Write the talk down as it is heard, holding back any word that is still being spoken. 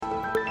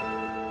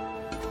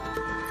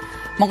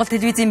Монгол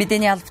телевизийн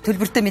мэдээний алба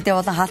төлбөртэй мэдээ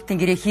болон хаалтын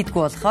гэрээ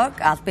хийдгүү болохоог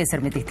албан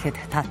ёсоор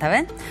мэдэгдэхэд таатай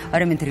байна.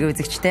 Орой минь тэргээ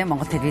үзэгчтэй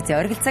Монгол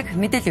телевизийн оргил цаг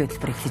мэдээллийн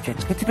хөтөлбөр эхлэж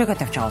байна. Хөтөлбөрөөр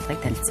тавьж байгаа болгыг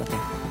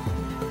танилцуулъя.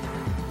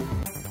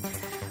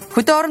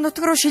 Хөдөө орон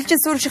нутаг руу шилжин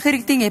суурьших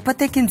иргэдийн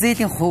ипотекийн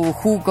зээлийн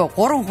хүүг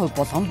 3%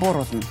 болгон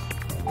бууруулна.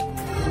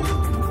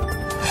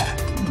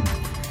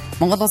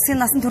 Монгол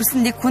улсын насан турш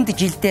нэг хүнд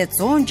жилдээ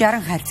 160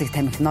 хайрцаг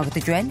тамхи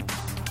ногдож байна.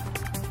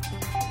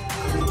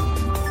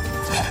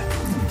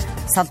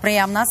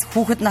 Салбарын яамнаас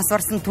хүүхэд нас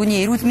барсан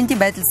түүний эрүүл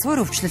мэндийн байдал суурь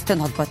өвчлөлтөд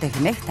холбоотой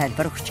хэмээх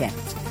тайлбар өгчээ.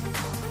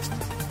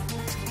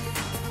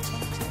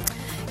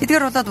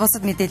 Эдгээр удаад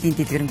бусад мэдээллийн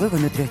дэлгэрэнгүй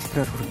өнөөдрийн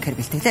хөтөлбөрөөр хүрэхээр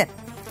бэлтгэлээ.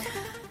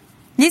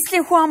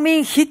 Нийслэлийн хүн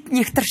амын хэд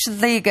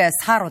нэгтршлыг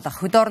сааруулах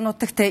хөдөө орон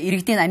нутагт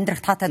иргэдийн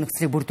амьдрах таатай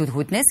нөхцөлийг бүрдүүлэх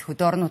үүднээс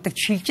хөдөө орон нутагт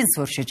шилжин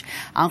суурьшиж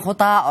анх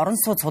удаа орон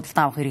сууц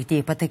худалдан авах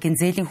иргэдийн ипотекийн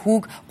зээлийн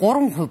хүүг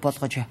 3%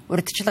 болгож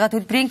урьдчилгаа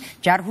төлбөрийн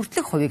 60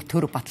 хүртэлх хувийг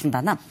төр батлан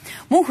даана.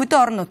 Мөн хөдөө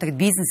орон нутагт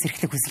бизнес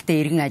эрхлэх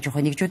хүсэлтэй иргэн аж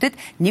ахуйн нэгжүүдэд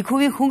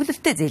 1%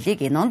 хөнгөлөлттэй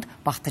зээлийг энэ онд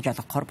багтаж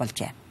олгохоор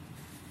болжээ.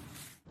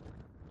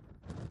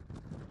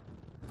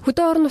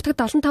 Хөдөө орон нутагт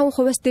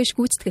 75%-аас дээш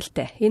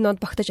гүйцэтгэлтэй энэ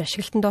онд багтаж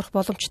ашиглалтанд орох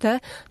боломжтой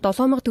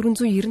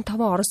 7495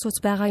 орон сууц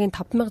байгаагийн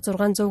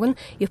 5600 нь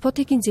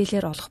ипотекийн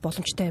зээлээр олох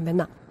боломжтой юм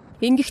байна.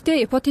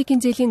 Ингэхдээ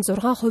ипотекийн зээлийн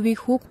 6%-ийн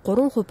хүүг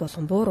 3%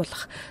 болгон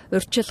бууруулах,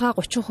 урьдчилгаа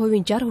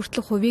 30%-ийн 60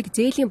 хүртэлх хувийг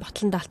зээлийн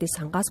батлан даалтын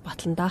сангаас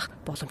батлан даах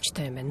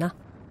боломжтой юм байна.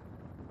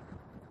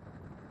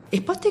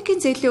 Ипотекийн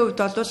зээлийн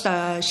хувьд бол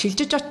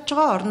шилжиж очиж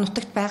байгаа орон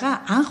нутагт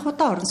байгаа анх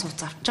удаа орон сууц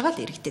авч байгаа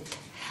л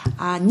иргэдэд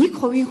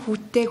 1%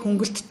 хүүтэй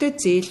хөнгөлөлттэй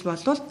зээл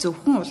бол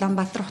зөвхөн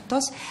Улаанбаатар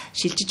хотоос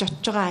шилжиж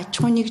очиж байгаа аж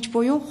ахуйн нэгж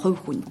буюу хувь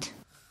хүнд.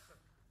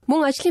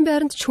 Мөн ажлын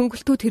байранд ч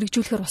хөнгөлтүүд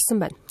хэрэгжүүлэхээр болсон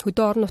байна.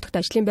 Хөдөө орон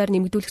нутагт ажлын байр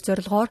нэмэгдүүлэх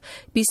зорилгоор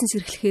бизнес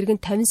эрхлэх иргэн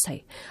 50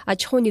 сая, аж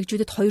ахуйн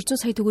нэгжүүдэд 200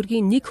 сая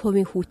төгрөгийн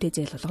 1% хүүтэй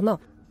зээл болгоно.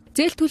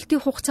 Зээл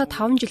төлөлтийн хугацаа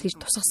 5 жил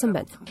гэж тусгасан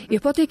байна.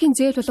 Ипотекийн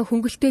зээл болон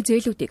хөнгөлөлттэй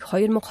зээлүүдийг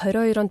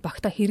 2022 онд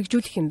багтаа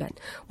хэрэгжүүлэх юм байна.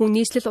 Мөн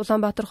нийслэл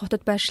Улаанбаатар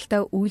хотод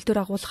байршилтай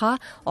үйлдвэр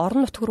агуулгаа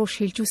орон нутг руу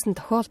шилжүүлсэн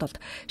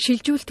тохиолдолд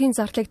шилжүүлэлтийн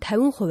зардлыг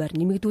 50%-аар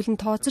нэмэгдүүлэн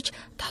тооцож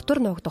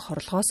татвар ногдох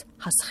орлогоос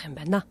хасах юм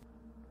байна.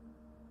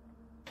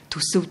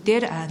 Төсөв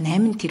дээр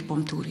 8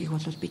 тэрбум төгрөгийг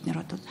бол бид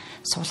нэр одоо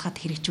суулгаад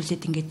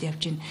хэрэгжүүлээд ингээд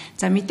явж байна.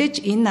 За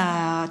мэдээж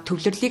энэ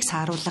төвлөрлийг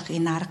сааруулах,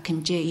 энэ арга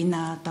хэмжээ,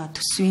 энэ одоо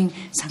төсвийн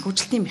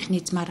санхүүжилтийн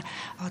механизмаар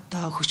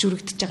одоо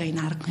хөшүүрэгдэж байгаа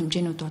энэ арга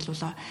хэмжээнүүд бол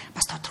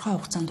бас тодорхой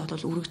хугацаанд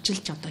бол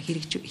үргэлжилж одоо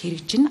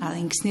хэрэгжинэ.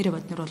 Ингэснээрээ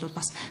бид нар бол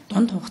бас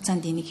дунд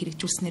хугацаанд энийг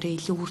хэрэгжүүлснээрээ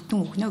илүү үр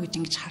дүн өгнө гэж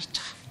ингэж харж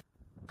байгаа.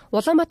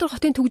 Улаанбаатар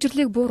хотын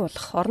төвжирлийг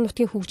бууруулах, орон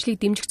нутгийн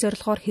хөгжлийг дэмжих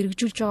зорилгоор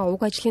хэрэгжүүлж байгаа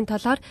уг ажлын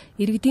талаар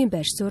иргэдийн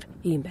байр суурь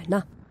ийм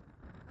байна.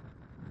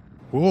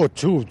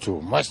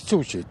 Зөв маш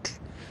зөв шийдэл.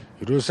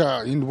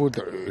 Ерөөсөө энэ бол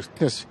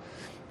эртнээс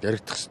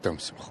яригдах хэрэгтэй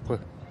юмсан байхгүй.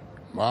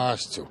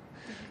 Маш зөв.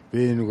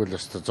 Би энийг бол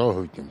өстой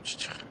 100%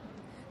 дэмжиж байгаа.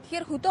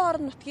 Тэгэхээр хөдөө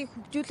орон нутгийг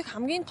хөгжүүлэх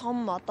хамгийн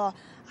том одоо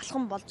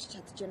алхам болж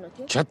чадчихна уу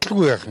тийм?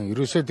 Чадлагүй яах юм.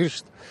 Ерөөсөө тэр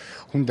шүү дээ.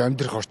 Хүнд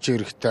амьдрах орчин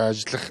хэрэгтэй,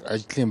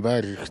 ажлын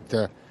байр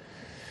хэрэгтэй.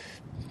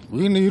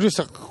 Энэ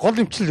ерөөсөө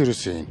гол эмчил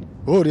ерөөсөө энэ.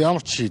 Өөр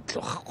ямар ч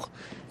шийдэл байхгүй.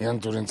 Янз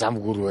бүрийн зам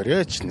гүр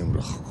барьяач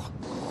нэмэр байхгүй.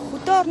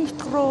 Хөдөө орон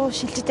нутг руу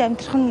шилжиж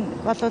амьдрах нь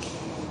бол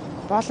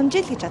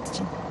боломжтой л гэж бодож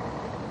байна.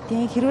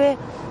 Тийм хэрвээ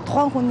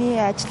тухайн хүний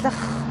ажиллах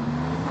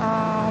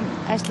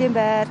ажлын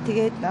байр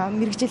тэгээд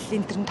мэрэгжил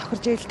энэ төр нь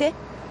тохирж ийлтэй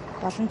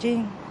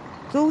боломжийн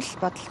зөвл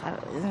бодол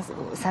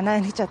санаа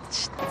байна гэж бодож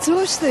байна. Зөв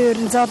шүү дээ ер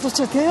нь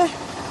залуучууд тий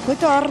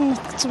хөдөө орон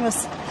нутг ч юм бас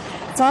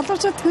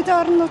залуучууд хөдөө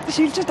орон нутг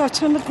шилжиж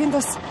очих юм бол тэнд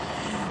бас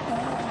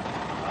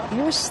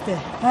юу шүү дээ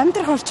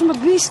амьдрах орчин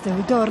бол бий шүү дээ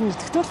хөдөө орон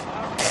нутгт бол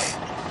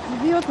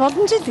би бол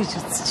боломжтой л гэж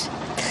үзэж байна.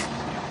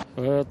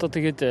 Одоо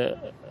тэгээд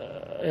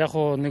яг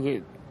уу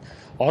нэг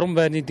орон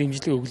байрны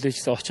дэмжлэг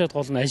өглөөчсөн очиад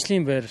гол нь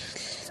ажлын байр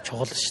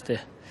чухал шүү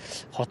дээ.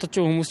 Хотод ч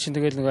хүмүүс чинь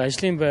тэгээд нэг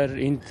ажлын байр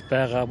энд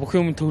байгаа бүх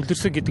юм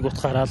төвлөрсөн гэдэг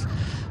утгаараа л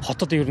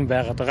хотод ер нь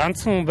байгаа.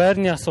 Ганцхан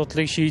байрны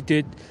асуудлыг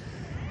шийдээд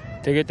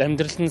тэгээд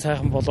амьдрал нь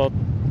сайхан болоод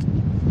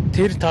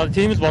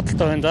тийм л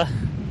бодолтой байна да.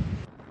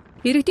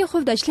 Иргэдийн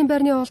хувьд ажлын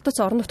байрны олдоц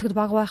орон нутагт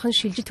бага байх нь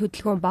шилжилт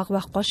хөдөлгөөн бага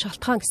байх гол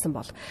шалтгаан гэсэн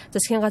бол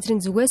засгийн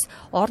газрын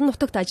зүгээс орон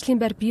нутагт ажлын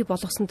байр бий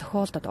болгосон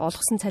тохиолдолд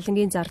олгосон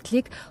цалингийн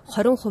зардлыг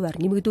 20%-аар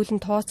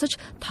нэмэгдүүлэн тооцож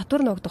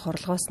татвар ногдох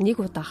орлогоос нэг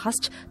удаа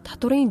хасч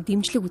татварын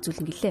дэмжлэг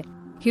үзүүлнэ гэлээ.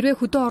 Хэрвээ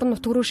хөдөө орон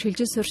нутг руу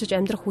шилжиж суурьшиж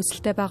амьдрах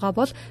хүсэлтэй байгаа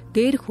бол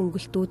дээрх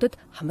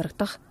хөнгөлтүүдэд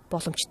хамрагдах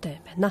боломжтой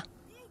юм байна.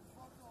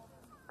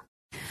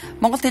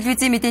 Монгол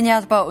телевизийн мэдээний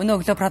алба өнөө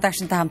өглөө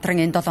продакшнтай хамтран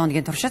энэ 7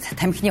 хоногийн туршид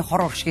тамхины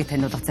хор уршгийг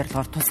таниулах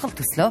зорилгоор тусгал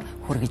төслөө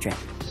хүргэж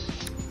байна.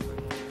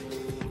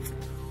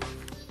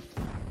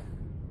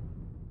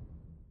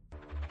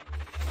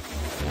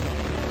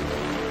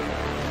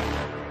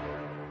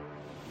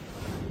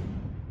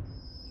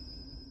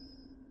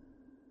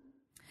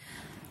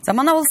 За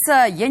манай улс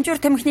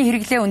янжуур тамхины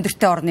хэрэглээ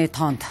өндөртэй орны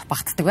тоонд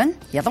багтдаг байна.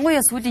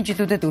 Ялангуяа сүүлийн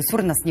жилүүдэд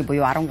өсвөр насны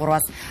буюу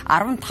 13-аас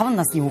 15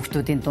 насны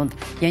хүүхдүүдийн дунд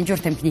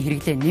янжуур тамхины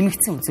хэрэглээ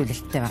нэмэгдсэн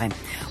үзүүлэлттэй байгаа юм.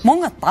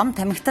 Мөн дам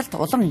тамхиталд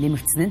улам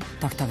нэмэгдсэн нь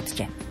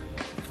тогтогдожээ.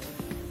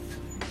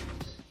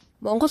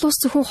 Монгол улс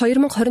зөвхөн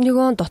 2021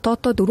 он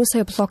дотооддоо 4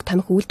 сая блок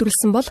тамхи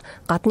үйлдвэрлэсэн бол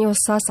гадны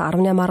улсаас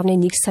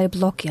 18.1 сая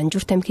блок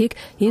янжуур тамхиг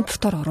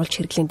импортоор оруулж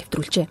хэрэглэн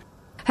дэвтрүүлжээ.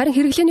 Харин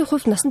хэрэглээний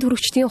хувьд насанд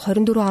хүрэгчдийн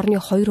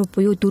 24.2%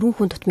 буюу 4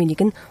 хүн тутмын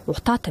нэг нь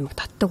утаа тамхи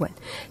татдаг байна.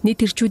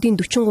 Нийт эрчүүдийн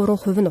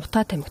 43% нь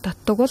утаа тамхи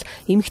татдаг бол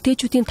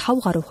эмэгтэйчүүдийн 5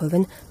 гаруй хувь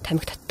нь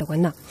тамхи татдаг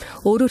байна.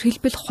 Өөрөөр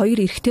хэлбэл 2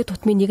 эрэгтэй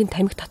тутмын нэг нь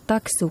тамхи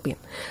татдаг гэсэн үг юм.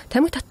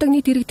 Тамхи татдаг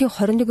нийт иргэдийн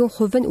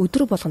 21% нь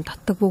өдөр болгон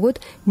татдаг бөгөөд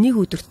нэг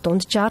өдөрт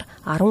дунджаар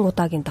 10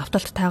 удаагийн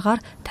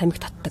давталтайгаар тамхи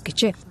татдаг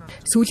гэжээ.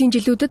 Сүүлийн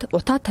жилүүдэд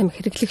утаа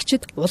тамхи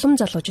хэрэглэгчид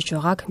улам залуужиж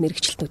байгааг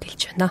мэрэгчлэтнүүд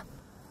хэлж байна.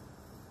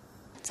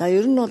 За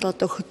ер нь бол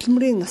одоо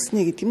хөтөлмөрийн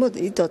насны гэдэг юм уу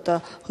эд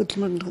одоо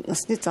хөтөлмөр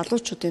насны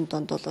залуучуудын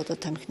донд бол одоо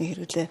тамхины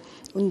хэрэглээ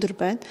өндөр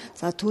байна.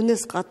 За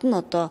түүнээс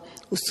гадна одоо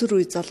өсвөр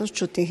үе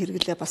залуучуудын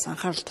хэрэглээ бас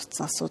анхаарал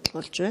татсан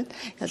асуудал болж байна.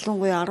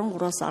 Ялангуяа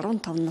 13-аас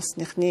 15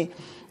 насныхны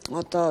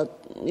одоо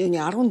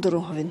юуны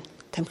 14% нь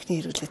тамхины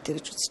хэрэглээтэй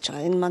гэж үзэж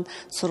байгаа. Энэ маань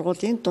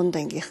сургуулийн дунд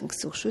ангийнхан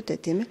гэсэн үг шүү дээ,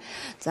 тийм ээ.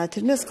 За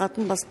тэрнээс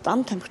гадна бас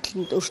дам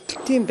тамхитланд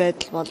өртөлтийн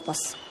байдал бол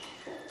бас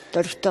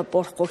дөрвтөө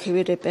буурахгүй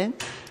хэвээрээ байна.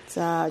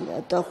 За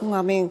одоо хүн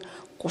амын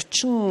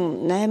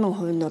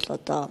 38% нь бол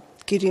одоо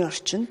гэрийн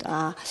орчинд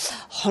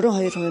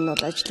 22% нь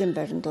бол ажлын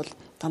байранд бол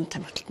дам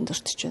тамхиталтанд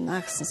өртөж байна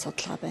гэсэн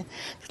судалгаа байна.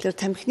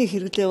 Тэгэхээр тамхины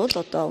хэрэглээ бол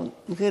одоо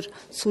үнэхээр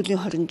сүүлийн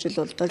 20 жил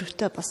бол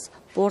дөрвтөө бас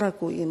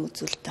буураагүй юм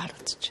үзүүлэлт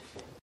харагдаж байна.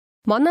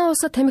 Манай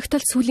улсад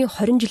тамхиталт сүүлийн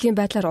 20 жилийн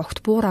байдлаар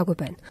огт буураагүй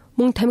байна.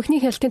 Мөн тамхины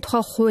хяналтын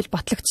тухай хууль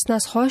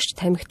батлагдсанаас хойш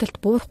тамхиталт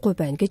буурахгүй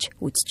байна гэж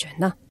үзэж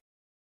байна.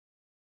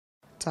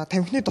 За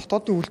тамхины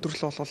дотоодын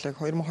үйлдвэрлэл бол яг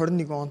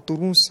 2021 онд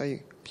 4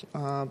 сая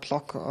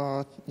блок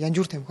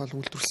янжуур тамхи бол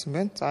үйлдвэрлэсэн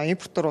байна. За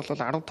импортоор бол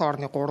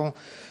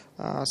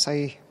 15.3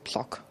 сая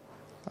блок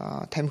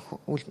тамхи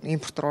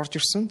импортоор орж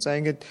ирсэн. За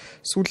ингээд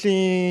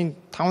сүүлийн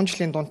 5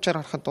 жилийн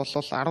дунджаар харахад бол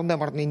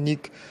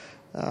 18.1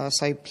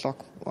 сая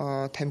блок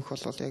тамхи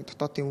бол яг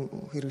дотоодын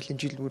хэрэглэлийн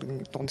жил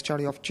бүрийн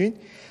дунджаар явж байна.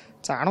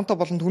 За 15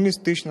 болон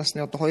түүнээс дээш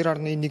насны одоо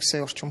 2.1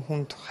 сая орчим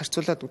хүнд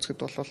харьцуулаад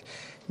үзэхэд бол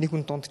нэг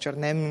хүн дунджаар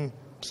 8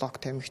 блок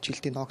тамхи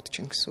жилдээ ногдож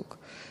байна гэсэн үг.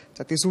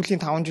 За тэгээ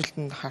сүүлийн 5 жилд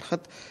нь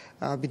харахад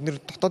бид нэр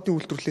дотоодын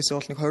үйлдвэрлэлээс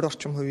бол нэг 20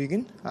 орчим хувийг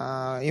нь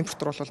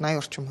импортоор бол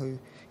 80 орчим хувь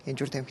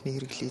янжуур тамхины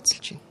хэрэглээ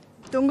эзэлж байна.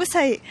 Дөнгөж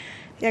сая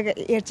яг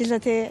ярьж илаа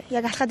тий.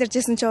 Яг алхаад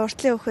иржсэн чинь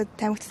уртлын хөхөд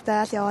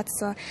тамхиттай л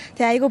яваадсан.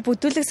 Тэгээ айгүй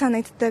бүдүүлэг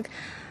санагддаг.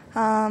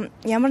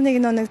 Ямар нэг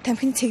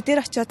тамхины цэг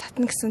дээр очиод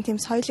татна гэсэн тийм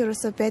соёл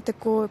ерөөсөө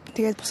байдаггүй.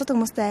 Тэгээд бусад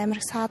хүмүүстэй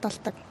амар их саад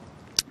болдог.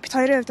 Бид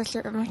хоёрын хувьд бол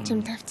ямар ч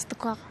юм тавьцдаг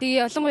баг.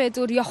 Тэгээ ялангуяа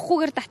зүгээр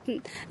явахгүйгээр татна.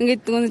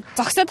 Ингээд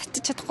зогсоод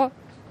татчих чадахгүй.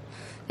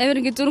 Амар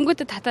ингээд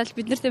зүрэнгүүтээ татаал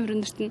бид нарт амар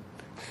өндөртнө.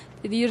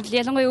 Тэгээд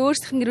ялангуяа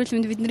өөрсдийнх нь эрүүл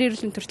мэнд бидний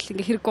эрүүл мэнд төртөл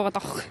ингээд хэрэг байгаа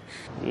даах.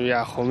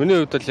 Яг хөө миний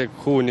хувьд бол яг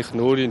хүүнийх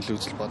нь өөрийн л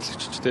үзэл бодол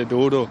гэж. Тэгээд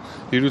өөрөө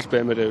эрүүл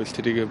баймаар байвал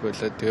тэрийгэ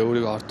болоод тэгээ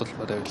өөрийгөө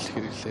ордуулмаар байвал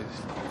хэрэглээ.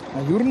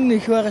 Ер нь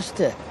их байгаа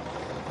штэ.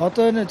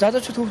 Одоо энэ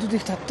залуучууд хүүхдүүд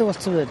их татдаг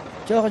болсон байна.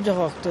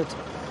 Жохон охтууд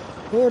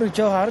өөр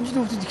жохон 10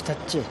 жилийн хүүхдүүд их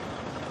татжээ.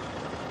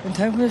 Энэ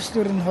тамхинаас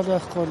өөр нь хол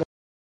байхгүй.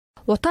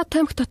 Утаа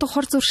тамхи татах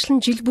хор зуршил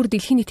нь жил бүр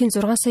дэлхийн нийтийн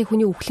 6 сая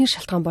хүний өвхлийн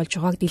шалтгаан болж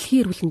байгааг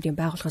Дэлхийн эрүүл мэндийн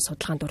байгууллагын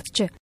судалгаанд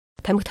дурджээ.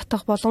 Тамхи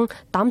татах болон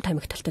дам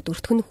тамхиталтад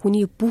өртөх нь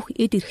хүний бүх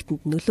эд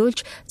эрхтэнд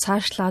нөлөөлж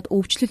цаашлаад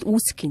өвчлөл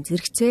үүсгэхийн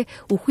зэрэгцээ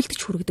өвхөлтөж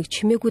хүргэдэг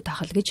чимээгүй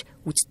тахал гэж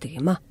үздэг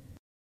юм а.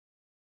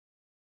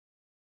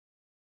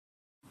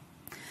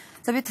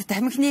 За бид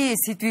тамхины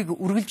сэдвийг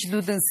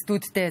үргэлжлүүлэн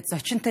студидтэй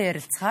зочинтой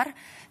ярилцахаар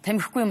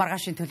тамхигүй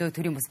маргаашийн төлөө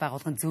төрийн бас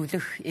байгууллагын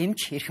зөвлөх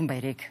эмч Эрхэн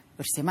баярыг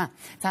урьсан юм а.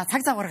 За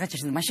цаг зав гаргаж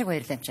ирсэн маш их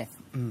баярлалаа эмч.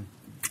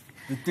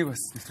 Биднийг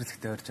бас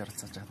нэвтрүүлэгтээ орж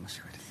оролцуулж байгаад маш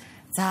их баярлалаа.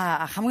 За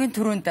хамгийн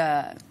түрүүнд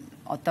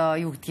одоо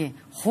юу гэдгийг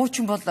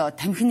хуучин бол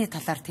тамхины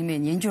талаар тийм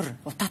ээ янжуур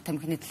утаа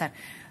тамхины талаар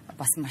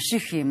бас маш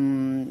их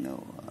юм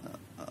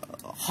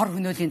хор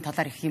хөнөөлийн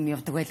талаар их юм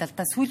явдаг байлаа л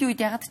да. Сүүлийн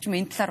үед ягаад ч юм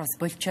энэ талаар бас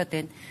болчиход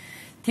байна.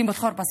 Тийм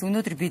болохоор бас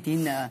өнөөдөр бид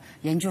энэ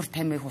янжуур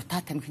тамхи,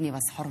 утаа тамхины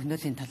бас хор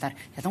хөнөөлийн талаар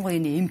ялангуяа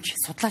энэ эмч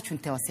судлаач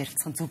хүнтэй бас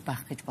ярилцах зүв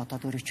байх гэж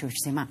бодоод өөрөө ч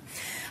өөрчсөн юм а.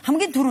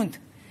 Хамгийн түрүүнд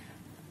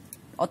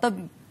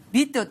одоо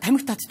бид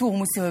тамхи татдаг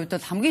хүмүүсийн хувьд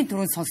бол хамгийн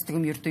түрүүнд сонсдог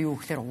юм ердөө юу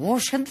гэхээр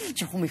уушгинд л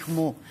жихом их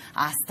муу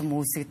астм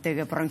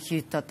үүсгдэг,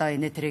 бронхит одоо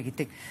энэ тэрэ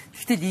гэдэг.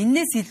 Гэхдээ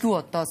энээс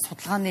илүү одоо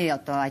судалгааны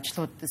одоо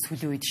ажлууд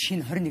сүүлийн үед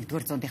шинэ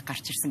 21-р зуунд их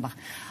гарч ирсэн баг.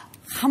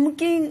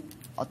 Хамгийн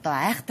одоо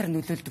айхтар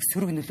нөлөөлдөг,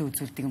 сөрөг нөлөө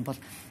үзүүлдэг юм бол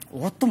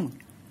удам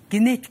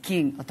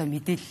генетикийн одоо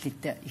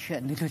мэдээлэлд их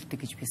нөлөөлдөг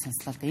гэж би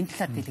сонслоо. Энэ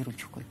талаар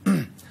дэлгэрүүлж өгөхгүй.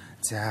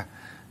 За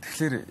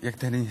тэгэхээр яг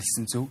таны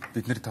хэлсэн зөв.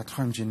 Бид нэр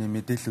тодорхой хэмжээний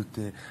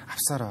мэдээллүүдээ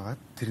авсаар байгаа.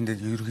 Тэрэндээ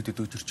ерөнхийдөө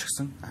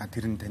дөжөрчихсөн.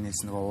 Тэр нь таны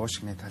хэлсэн нөгөө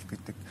уушгины талд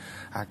гэдэг.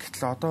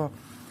 Гэтэл одоо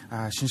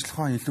шинжлэх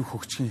ухаан илүү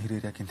хөгжихийн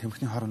хэрээр яг энэ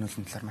тамхины хор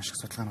нөлөөний талаар маш их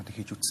судалгаануудыг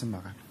хийж үзсэн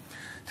байгаа.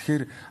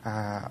 Тэгэхээр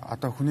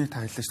одоо хүний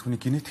та хэллээ шүү,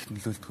 хүний генетикт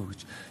нөлөөлдөг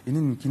гэж. Энэ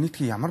нь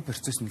генетикийн ямар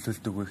процесс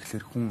нөлөөлдөг вэ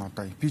гэхээр хүн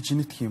одоо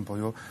эпигенетик юм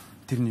буюу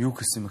тэр нь юу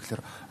гэсэн юм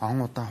гэхээр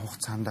он удаан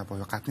хугацаанд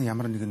буюу гадны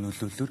ямар нэгэн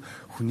нөлөөллөөр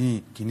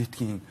хүний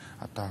генетикийн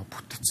одоо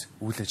бүтэц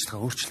үйл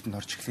ажиллагаа өөрчлөлтөнд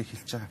орж эхлэхийг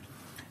хэлж байгаа.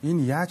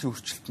 Энэ яаж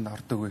өөрчлөлтөнд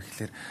ордог вэ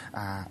гэхээр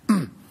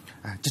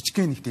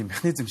жижигхэн нэг тийм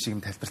механизм шиг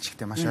юм тайлбарлаж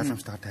ихтэй маш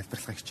ойлгомжтойгоор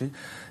тайлбарлахыг хичээе.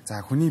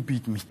 За хүний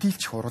биед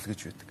метилч хурал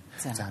гэж байдаг.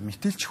 За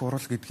метилч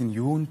хурал гэдэг нь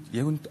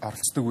юунд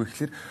оролцдог вэ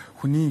гэхээр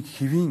хүний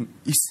хэвийн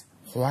эс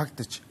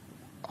хуваагдаж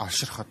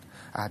олширход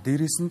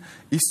дээрээс нь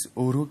эс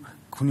өөрөө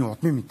хүний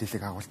удмын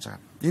мэдээллийг агуулж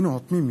байгаа. Энэ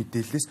удмын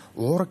мэдээллээс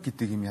уураг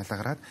гэдэг юм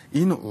ялгараад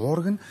энэ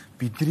уураг нь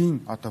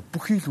бидний одоо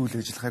бүх үйл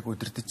ажиллагааг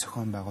удирдах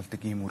зохион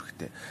байгуулдаг ийм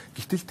үүрэгтэй.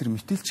 Гэтэл тэр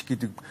метилч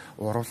гэдэг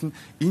уурал нь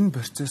энэ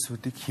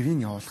процессуудыг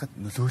хэвийн явуулахад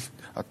нөлөөлөлт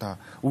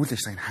одоо үйл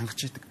ажиллагааг хангаж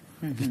идэг.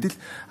 Гэтэл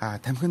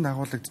тамхинд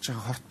агуулгадж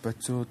байгаа хорт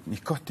бодисууд,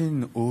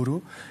 никотин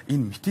өөрөө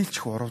энэ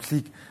метилч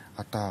ууралыг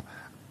одоо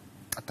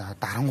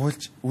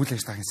дарангуйлж үйл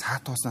ажиллагааг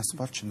саатууснаас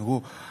болж нөгөө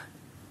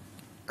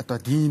одоо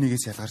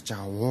ДНХ-гээс ялгарч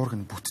байгаа уураг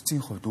нь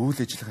бүтцийн хувьд үйл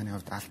ажиллагааны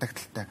хувьд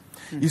алдагдaltaй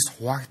эс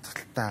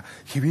хуваагдaltaй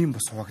хэвийн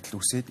бус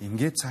хуваагдал үсээд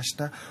ингээд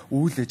цаашдаа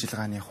үйл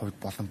ажиллагааны хувьд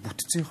болон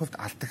бүтцийн хувьд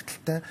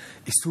алдагдaltaй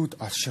эсүүд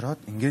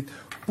олшроод ингээд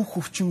бүх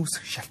өвчин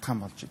үүсэх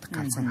шалтгаан болж идэг.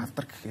 Ганцхан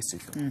хавдар гэхээс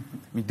илүү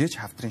мэдээж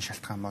хавдрын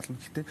шалтгаан болно.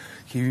 Гэхдээ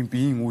хэвийн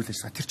биеийн үйл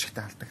ажиллагаа тэр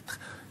чигтээ алдагдах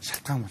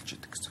шалтгаан болж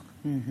идэг гэсэн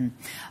үг.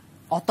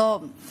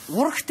 Одоо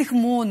урагт их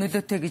муу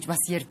нөлөөтэй гэж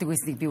бас ярьдаг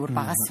байсныг би өөр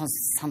багаас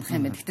санах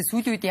юм байна. Гэхдээ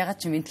сүүлийн үед ягаад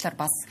ч юм энэ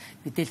талаар бас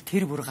мэдээл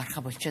тэр бүр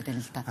гарахаа болчиход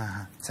байна л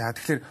да. За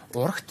тэгэхээр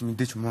урагт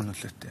мэдээж муу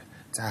нөлөөтэй.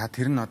 За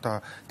тэр нь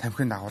одоо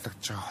тамхинд агуулгадж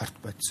байгаа хорт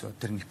бодисууд,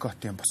 тэр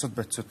никотин, бусад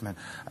бодисууд маань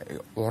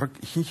ураг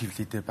ихэнх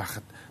хөвлөдөө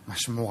байхад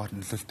маш муугаар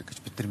нөлөөлдөг гэж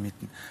бид нар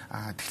мэднэ.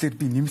 Тэгэхээр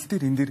би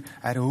нэмэлтээр энэ дэр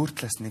арай өөр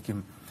талаас нэг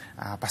юм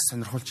бас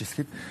сонирхолж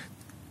хэлэхэд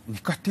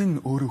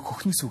никотин өөрөө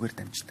хөхний сүгээр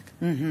дамждаг.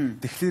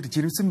 Тэгэхээр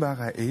жирэмсэн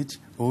байгаа ээж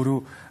өөрөө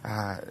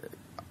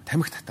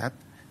тамхи татаад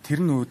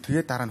тэр нь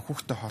тэгээ дараа нь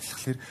хүүхдэд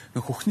хооллохлоор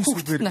хөхний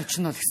сүгээр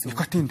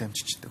никотин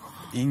дамжчихдаг.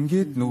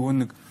 Ингээд нөгөө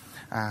нэг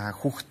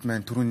хүүхэд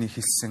маань түрүүний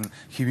хэлсэн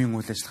хэвийн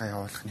үйл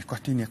ажиллагаа явуулах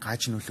никотины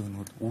гаж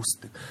нөлөөнүүд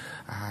үүсдэг.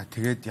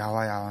 Тэгээд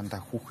яваандаа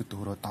хүүхэд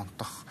өөрөө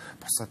донтох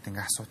босоод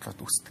ингээ асуудлууд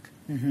үүсдэг.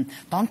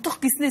 Донтох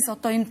гэснээс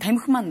одоо энэ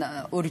тамхи маань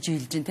өөрөө чи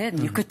хэлж байна те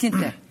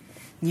никотинтэй.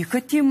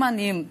 Никотин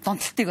маань ийм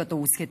донтолтыг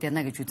одоо үүсгээд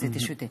байна гэж үзээд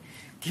шүү дээ.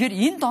 Тэгэхээр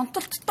энэ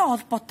донтолттой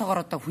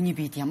холбоотойгоор одоо хүний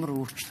биед ямар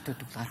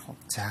өөрчлөлтүүд гарах вэ?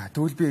 За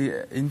тэгвэл би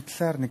энэ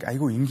талаар нэг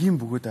айгүй энгийн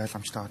бөгөөд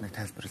ойлгомжтойгоор нэг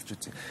тайлбарлаж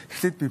үзье.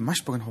 Эхлээд би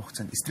маш богино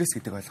хугацаанд стресс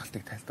гэдэг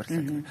ойлголтыг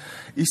тайлбарлаа.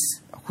 Эс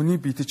хүний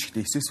биед ч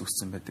ихтэй эсээс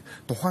үүссэн байдаг.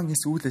 Тухайн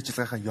эс үйл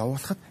ажиллагаагаа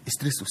явуулахад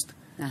стресс үүсдэг.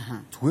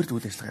 Зүгээр л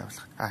үйл ажиллагаа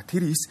явуулах.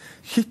 Тэр эс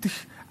хит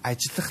их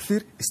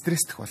ажиллахлаар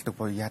стресстэх болдог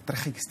боёо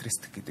ядрахыг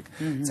стресстэх гэдэг.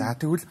 За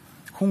тэгвэл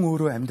хүн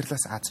өөрөө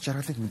амьдралаас аз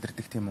жаргалыг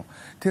мэдэрдэг тийм үү.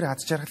 Тэр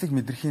аз жаргалыг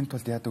мэдрэхийн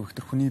тулд яадаг вэ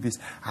гэхээр хүний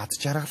биес аз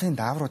жаргалын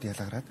дааврууд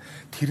ялгараад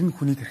тэр нь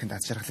хүний тархинд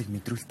аз жаргалыг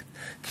мэдрүүлдэг.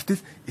 Гэтэл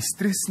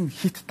стресс нь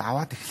хит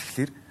даваад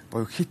эхлэхлээр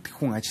буюу хит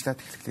хүн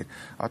ажиллаад эхлэхлээр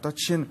одоо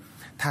жишээ нь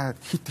та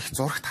хит их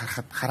зурагт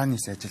харахад харааны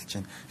эс ажиллаж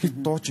байна. Хит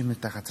дууж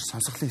юмтай газар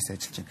сонсголын эс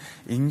ажиллаж байна.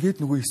 Ингээд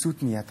нөгөө эсүүд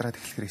нь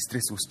ядраад эхлэхээр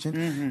стресс үүсэж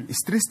байна.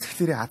 Стресс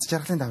тэгэхээр аз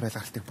жаргалын даавар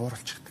ялгартыг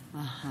бууруулчихдаг.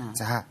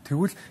 За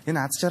тэгвэл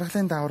энэ аз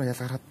жаргалын даавар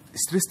ялгараад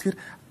стресс тэгэхээр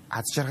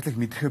аз жаргалыг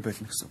мэдрэхэ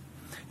болно гэсэн.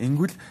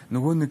 Ингүүл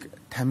нөгөө нэг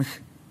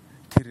тамхи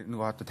тэр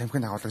нөгөө одоо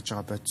тамхинд агуулгаж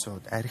байгаа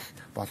бодисууд, арх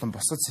болон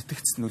бусад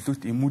сэтгцэд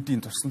нөлөөт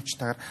эмүүдийн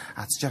тусламжтайгаар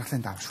аз жаргалын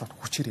даавар шууд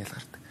хүчээр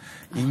ялгардаг.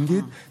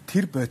 Ингээд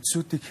тэр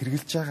бодисуудыг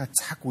хэрглэж байгаа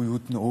цаг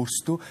үеуд нь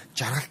өөрсдөө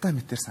жаргалтай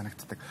мэтэр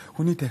санагддаг.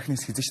 Хүний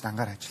тархинаас хизээч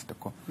дангаар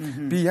ажилдаггүй.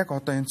 Би яг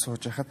одоо энд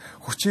сууж байхад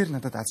хүчээр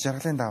надад аз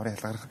жаргалын даавар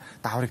ялгарах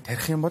дааврыг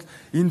тарих юм бол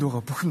энд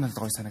байгаа бүх нь надад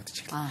гоё санагдаж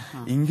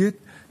эхэлнэ. Ингээд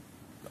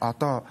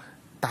одоо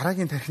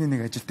дараагийн тархины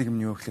нэг ажилтдаг юм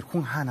нь юу гэхээр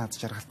хүн хаана аз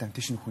жаргалтай юм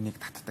тийш нь хүнийг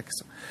татдаг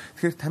гэсэн.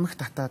 Тэгэхээр тамхи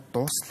татаад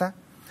дууслаа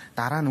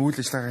дараа нь үйл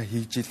ажиллагаа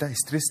хийж илаа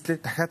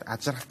стресслээ дахиад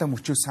аз жаргалтай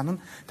мөчөө санана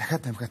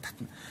дахиад тамхи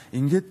татна.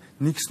 Ингээд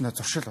нэг снө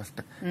зуршил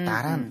болдог.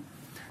 Дараа нь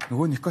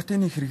нөгөө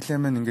никотины хэрэглээ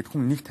маань ингээд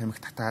хүн нэг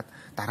тамхи татаад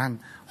дараа нь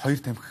хоёр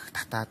тамхи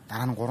татаад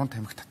дараа нь гурван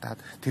тамхи татаад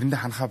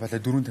тэрэндээ ханахаа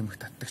болоо дөрвөн тамхи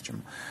татдаг ч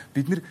юм уу.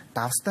 Бид нэр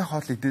давстай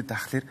хоол идээд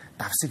байхлаар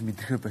давсыг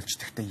мэдрэхэ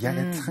болчдогтай яг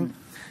адилхан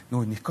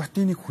нөгөө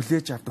никотиныг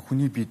хүлээж авдаг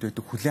хүний биед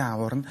байдаг хүлээн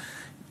аваар нь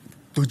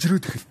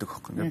дөжрөөд эхэлдэг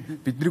байхгүй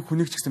ингээд бидний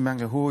хүнийг ч гэсэн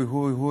байнга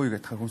хөөй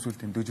гэдэг хүнсүүл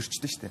тэм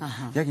дөжөрчдөг шүү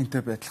дээ. Яг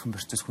энтэй байдлахын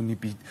процесс хүний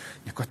биед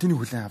никотины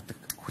хүлээн авдаг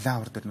хүлээн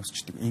аваар дээр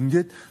нөсчдөг.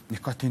 Ингээд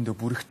никотиндөө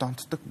бүр их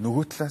донтдог.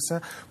 Нөгөө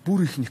талаасаа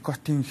бүр их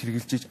никотин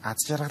хэрглэж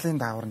аз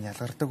жаргалын даавар нь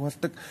ялгардаг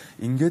болдог.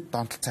 Ингээд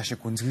донтол цаашаа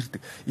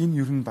гүнзгэрдэг.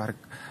 Энэ ер нь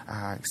баг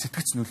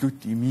сэтгц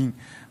нөлөөт имийн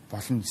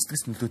болон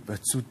сэтгц нөлөөт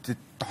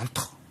бодисүүдэд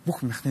донтох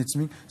бүх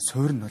механизмын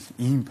суурь нь бол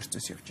ийм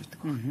процесс явж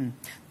байдаг.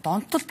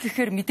 Донтолт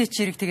гэхээр мэдээч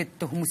хэрэг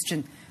тэгээд хүмүүс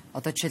чинь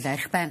одоо жишээл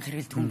арх байнга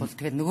хэрэгэлдэг хүн бол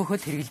тэгээд нөгөөхөө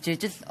л хэрэгжилж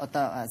ижил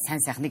одоо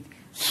сайн сайхныг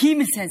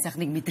хиймэл сайн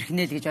сайхныг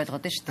мэдэрхнэ л гэж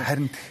ойлгоод байна шүү дээ.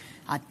 Харин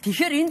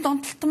тэгэхээр энэ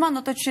донтолт маань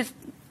одоо жишээл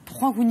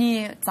тухайн хүний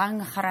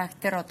зан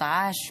характер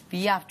одоо ааш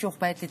бие авч явах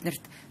байдлыг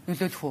нэрт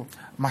нөлөөлөх үү?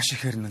 Маш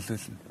ихээр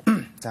нөлөөлнө.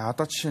 За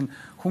одоо жишээ нь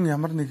хүн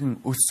ямар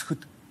нэгэн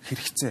өлсөхөд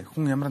хэрэгцээ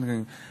хүн ямар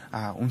нэгэн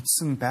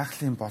үндсэн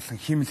байгалийн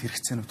болон хиймэл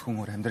хэрэгцээнүүд хүн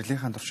өөр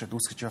амьдралынхаа туршид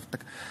үүсгэж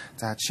явдаг.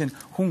 За жишээ нь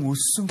хүн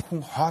өлсөн хүн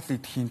хоол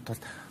идэхийн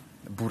тулд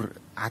бүр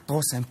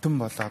адуус амтан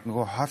болоод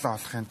нөгөө хоолоо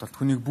олохын тулд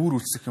хүнийг бүр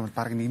үлсэх юм бол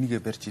баг нэгнийгээ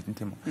барьж идэн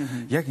тийм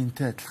үү. Яг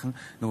энтэй адилхан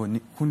нөгөө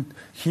хүнд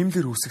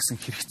хиймлэр үүсгэсэн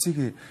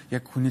хэрэгцээгээ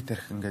яг хүний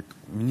тарих ингээд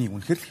миний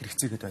үнэхээр л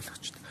хэрэгцээгээд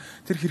ойлгочтой.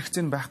 Тэр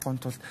хэрэгцээ нь байхгүй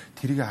тулд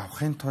тэрийг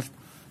авахын тулд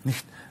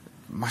нэгт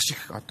маш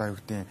их одоо юу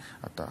гэдэг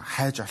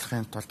хайж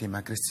олохын тулд ийм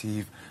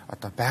агрессив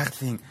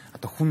байгалийн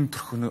хүн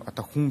төрхөн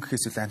хүн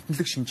гэхээс илүү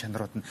амтналаг шин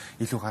чанарууд нь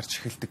илүү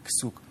гарч эхэлдэг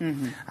гэсэн үг.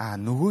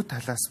 Нөгөө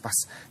талаас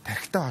бас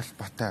тархитай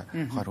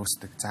холбоотой хор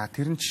үүсдэг. За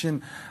тэр нь жишээ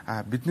нь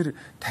бид нэр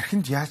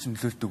тархинд яаж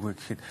нөлөөлдөг вэ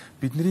гэхэд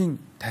бидний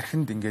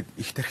тархинд ингээд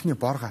их тархины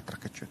бор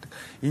гадарга гэж байдаг.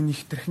 Энэ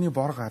их тархины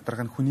бор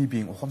гадарга нь хүний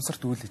биеийн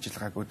ухамсарт үйл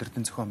ажиллагааг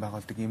өдөртөн зохион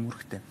байгуулдаг юм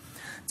үүрэгтэй.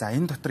 За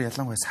энэ дотор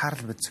ялангуяа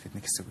саарл бодис гэдэг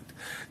нэг хэсэг байдаг.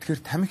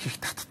 Тэгэхээр тамхи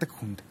их татдаг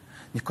хүнд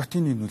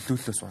никотины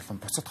нөлөөллөөс болон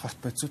бусад хорт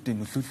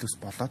бодисуудын нөлөөллөөс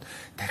болоод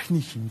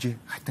тархины хэмжээ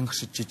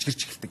хатангашиж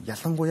жижигэрч эхэлдэг.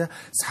 Ялангуяа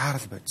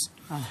саарл бодис.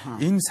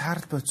 Энэ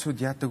саарл бодисууд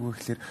яадаг вэ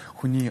гэхээр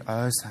хүний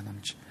ой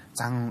санамж,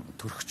 зан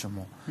төрөх ч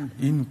юм уу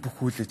энэ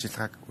бүх үйл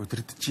ажиллагааг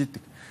удирдах.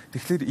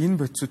 Тэгэхээр энэ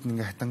бодисууд нь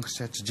ингээ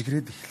хатангашаа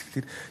жижигрээд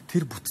эхлэхээр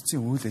тэр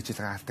бүтцийн үйл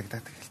ажиллагаа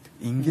алдагдаад эхэлдэг.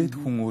 Ингээд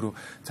хүн өөрөө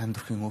зан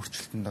төрхийн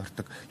өөрчлөлтөнд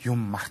ордог, юм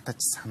мартаж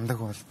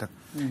сандаг болдог,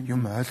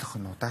 юм ойлгох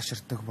нь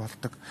удаашрдаг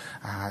болдог,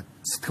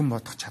 сэтгэн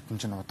бодох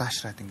чадамж нь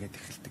удаашраад ингээд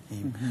эхэлдэг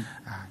ийм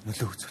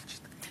нөлөө үзүүлж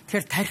байдаг.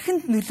 Тэгэхээр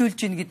тархинд нөлөөлж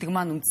ийн гэдэг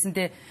маань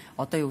үндсэндээ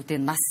одоо юу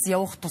гэдэг нас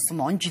явах тусам,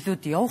 он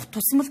жилүүд явах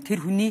тусам л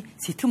тэр хүний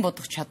сэтгэн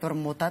бодох чадвар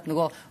муудаад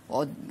нөгөө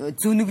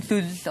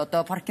зүүнэглэл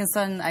одоо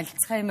Паркинсон,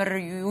 Альцгеймер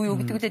юу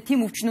гэдэг үү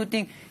тийм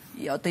өвчнүүдийн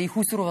одоо их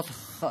үүсвэр болох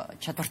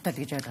чадвартай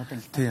л гэж ойлгоод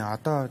байна л да. Тийм,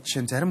 одоо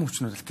жишээ нь зарим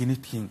өвчнүүд л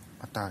генетикийн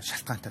одоо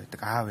шалтгаантай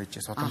байдаг. Аав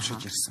ээжээс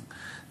удамшиж ирсэн.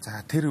 За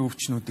тэр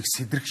өвчнүүдийг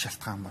сэдрэх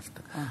шалтгаан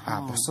болдог.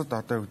 Бусад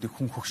одоо юу гэдэг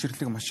хүн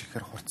хөгшрлөг маш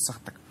ихээр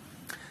хурцсагдаг.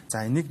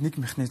 За энийг нэг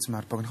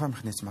механизмаар, богинохой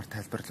механизмаар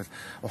тайлбарлал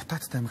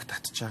утаат тамхи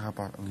татж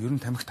байгаа, ер нь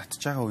тамхи татж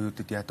байгаа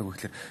үеүүдэд яадаг вэ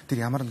гэхээр тэр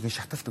ямар нэгэн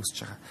шаталт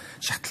үүсэж байгаа.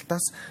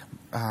 Шаталтаас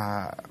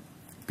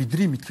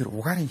бидний мэдхээр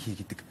угаарын хий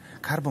гэдэг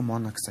карбон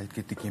моноксид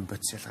гэдэг юм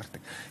бодис ялгардаг.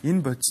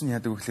 Энэ бодис нь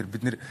яадаг вэ гэхээр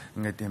бид нэр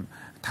ингээд юм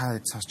та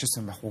сонсч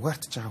ирсэн байх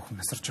угаартж байгаа хүн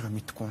насарж байгаа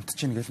мэдгүй унтж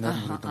ийн гэж нойр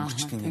мөрөд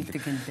өнгөрчдөг юм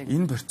гэдэг.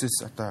 Энэ процесс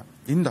одоо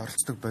энд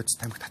оролцдог бодис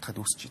тамхи татхад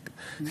үүсэж идэг.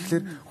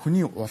 Тэгэхээр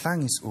хүний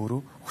улаан эс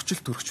өөрөө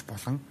хүчил төрөгч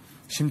болон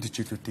шимт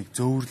ижилүүдийг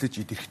зөөвөрлөж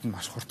идэрэхт нь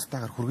маш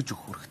хурдтайгаар хүргэж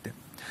өгөх хэрэгтэй.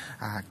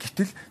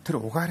 Гэтэл тэр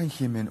угаарын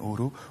химэн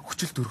өөрөө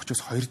хүчил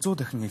төрөгчөөс 200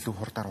 дахин илүү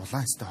хурдаар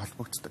улаан эстэй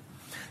холбогддог.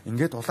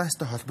 Ингээд улаан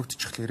эстэй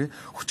холбогдчихлээрээ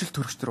хүчил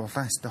төрөгч тэр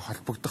улаан эстэй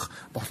холбогдох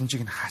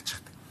боломжийг нь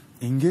хаачдаг.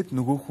 Ингээд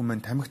нөгөө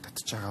хүмүүс тамхи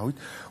татж байгаа үед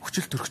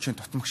хүчил төрөгчийн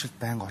тутамгшилд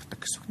байнга ордог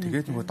гэсэн үг.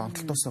 Тэгээд нөгөө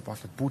донтолтоосоо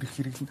болоод бүр их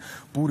хэрэглэн,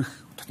 бүр их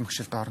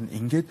тутамгшилд орно.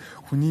 Ингээд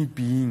хүний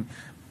биеийн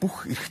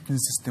бүх эргэтэн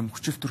систем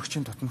хүчил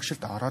төрөгчийн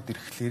тутамгшилд ороод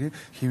ирэхлээр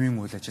хэвийн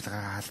үйл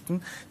ажиллагаа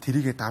алдна.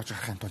 Тэрийгээ давж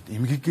гарахын тулд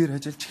эмгэгээр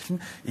ажиллаж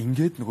эхэлнэ.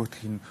 Ингээд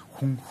нөгөөх нь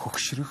хүн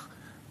хөгшрөх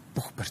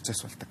бүх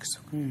процесс болдог гэсэн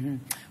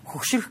үг.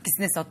 Хөгшрөх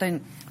гэснээс одоо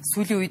энэ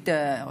сүүлийн үед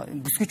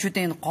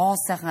бүсгүйчүүдийн гоо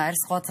сайхан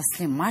арьс гоо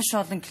заслын маш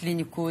олон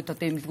клиникүүд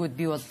одоо эмнэлгүүд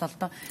бий боллоо л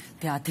доо.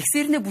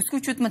 Тэгсэрнэ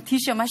бүсгүйчүүд маань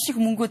тийшээ маш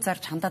их мөнгөө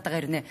зарж хандаад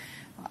байгаа хэрнээ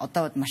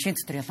одоо машин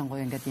дотор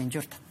ялангуяа ингээд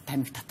янжуур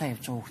тамхи татаа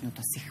явж байгаа хүмүүс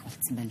бас их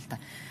болцсон байна л да.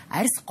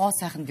 Арьс гоо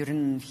сайханд ер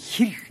нь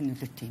хэр их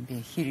нөлөөтэй юм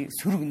бэ? Хэр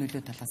сөрөг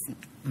нөлөө талаас нь.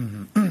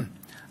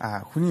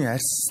 Хүний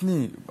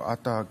арьсны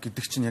одоо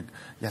гэдэг чинь яг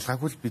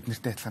ялгаагүй л бид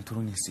нартай адилхан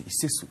түрүүний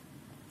хэлсэн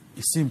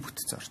эсийн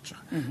бүтц орж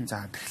байгаа.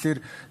 За тэгэхээр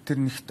тэр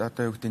нэгт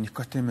одоо юу гэдэг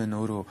никотин мэн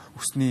өөрөө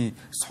өсний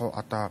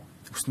одоо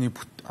өсний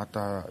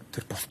одоо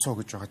тэр болцоо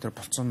гэж байгаа. Тэр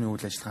болцооны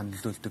үйл ажиллагаанд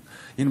нөлөөлдөг.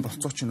 Энэ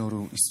болцоо чинь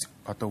өөрөө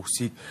одоо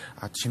үсийг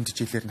шимтэж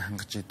илээр нь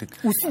хангаж идэг.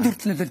 Үсэн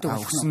төрөл нөлөөлдөг.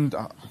 Үсэнд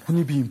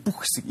хүний биеийн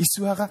бүх хэсэг эс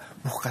байгаа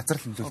бүх газар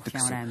л нөлөөлдөг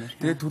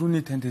гэсэн. Тэгээд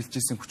түрүүний танд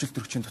хэлжсэн хүчил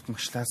төрөгчийн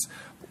тутамгшлаас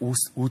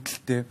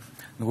үүдэлтэй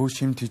нөгөө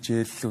шимт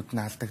хижээллүүд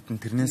нь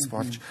алдагдсан. Тэрнээс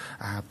болж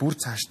бүр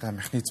цаашдаа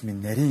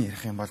механизмын нарийн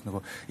ярих юм бол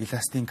нөгөө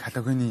эластин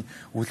коллагены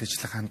үйл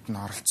ажиллагаанд нь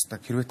оролцдог.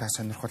 Хэрвээ та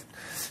сонирхол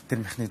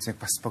тэр механизмыг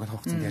бас богино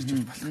хугацаанд ярьж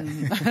өгч болох юм.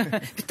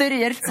 Бид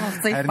хоёрын ярилцсан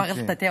хугацаа их бага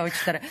л та тий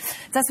уучлаарай.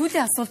 За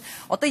сүүлийн асуулт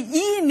одоо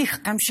ийм их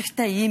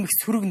гамшигтай ийм их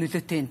сөрөг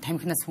нөлөөтэй энэ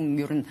тамхинаас хүн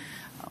ер нь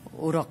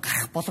өөрөө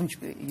гарах боломж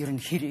ер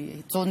нь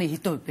 100-ны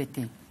хэдэн хувь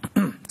байдیں۔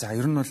 За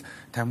ер нь бол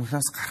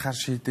тамхинаас гарахаар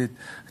шийдээд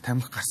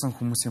тамхи гарсан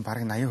хүмүүсийн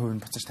бараг 80%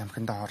 нь буцаж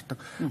тамхиндаа ордог.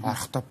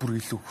 Орохдоо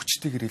бүр илүү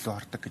хүчтэйгээр илүү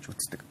ордог гэж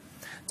үздэг.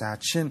 За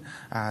жишээ нь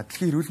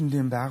дэлхийн эрүүл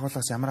мэндийн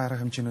байгууллагаас ямар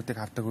арга хэмжээнүүдийг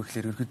авдаг вэ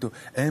гэхээр ерөөдөө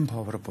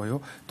M-power буюу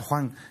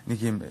тухайн нэг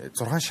юм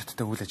 6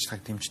 шаттай үйл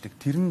ажиллагааг дэмждэг.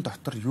 Тэрэн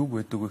дотор юу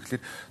байдаг вэ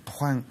гэхээр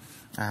тухайн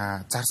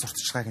зар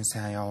сурталчилгааг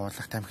сайн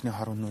явуулах, тамхины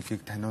хор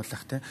үнэлгийг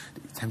таниулах,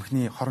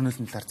 тамхины хор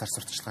үнэлийн талаар зар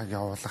сурталчилгааг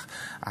явуулах,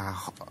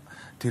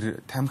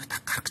 тэр тамхи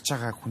гарах гэж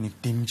байгаа хүнийг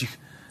дэмжих,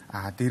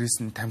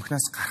 дээрэс нь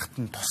тамхинаас гарахт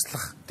нь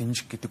туслах,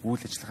 дэмжих гэдэг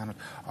үйл ажиллагаанууд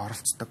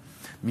оролцдог.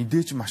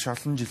 Мэдээж маш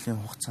олон жилийн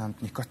хугацаанд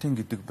никотин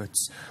гэдэг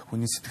бодис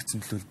хүний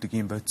сэтгцэн төлөвлөдөг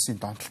ийм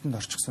бодисын донтолтонд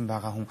орчихсон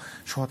байгаа хүн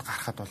шууд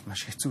гарахад бол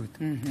маш хэцүү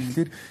байдаг.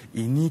 Тэгэхээр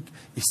энийг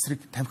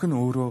эсрэг тамхин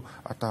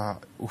өөрөө одоо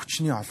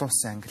өвчний олон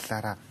улсын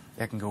ангиллаараа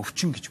яг ингээ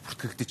өвчин гэж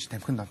бүртгэгдэж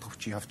тамхин донтох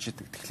өвчин явж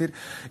идэг. Тэгэхээр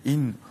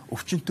энэ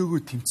өвчнөтэйгөө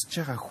тэмцэж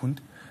байгаа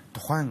хүнд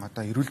тухайн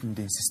одоо эрүүл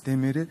мэндийн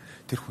системээр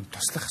тэр хүн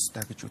туслах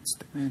ёстой гэж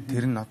үздэг.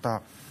 Тэр нь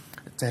одоо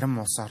зарим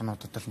улс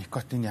орнуудад бол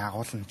никотины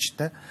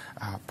агуулмжтай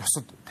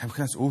бусад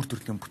тамхинаас өөр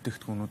төрлийн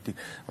бүтээгдэхүүнүүдийг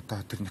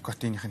одоо тэр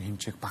никотиных нь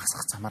хэмжээг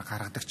багасгах замаар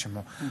гаргадаг ч юм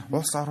уу.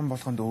 Улс орон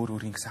болгонд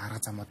өөр өөрийн гэсэн арга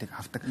замуудыг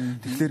авдаг.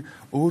 Тэгэхээр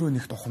өөрөө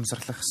нэгт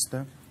ухамсарлах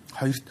ёстой.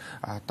 Хоёрт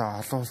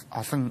одоо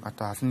олон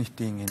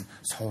нийтийн энэ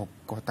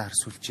сувгуудаар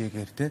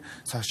сүлжээгээр те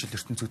сошиал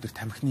ертөнцүүдээр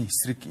тамхины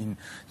эсрэг энэ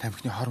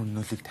тамхины хор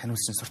өнөөлийг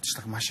таниулсан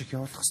сурталчлага маш их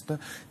явуулах ёстой.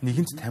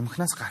 Нэгэнт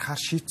тамхинаас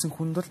гарахаар шийдсэн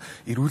хүнд бол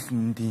эрүүл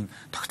мэндийн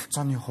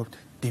тогтолцооны хувьд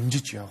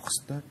дэмжиж явах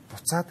ёстой.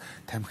 Буцаад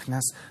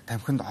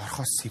тамхинд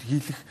орохоос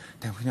сэргийлэх,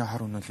 тамхины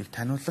хор өнөөлийг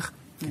таниулах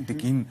гэдэг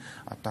энэ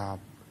одоо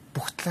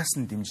бүх талаас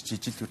нь дэмжиж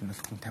ижил ер нь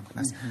бол хүн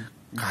тамхинаас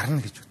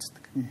гарна гэж үздэг.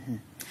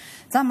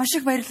 За маш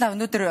их баярлалаа.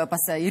 Өнөөдөр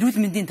бас эрүүл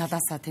мэндийн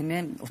талаасаа тийм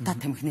ээ утаа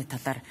тамхины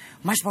талаар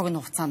маш богино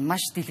хугацаанд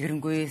маш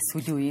дэлгэрэнгүй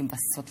сүүлийн үеийн бас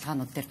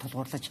судалгаанууд дээр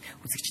тулгуурлаж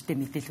үзэгчдэд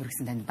мэдээлэл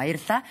хүргэсэн танд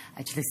баярлалаа.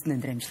 Ажил хийсэн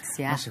өндөр амжилт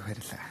хүсье. Маш их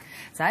баярлалаа.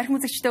 За арх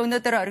үзэгчдээ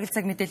өнөөдөр оргил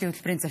цаг мэдээллийн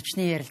хөтөлбөрийн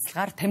зочны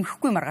ярилцлагаар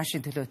тамхигүй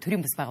маргаашийн төлөө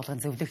төрийн бас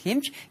байгууллагын зөвлөх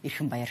хэмж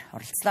эрхэм баяр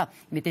оролцлоо.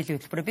 Мэдээллийн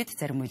хөтөлбөрөөр бид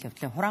зарим үйл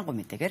явдлын хураангуй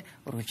мэдээгээр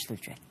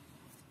үргэлжлүүлж байна.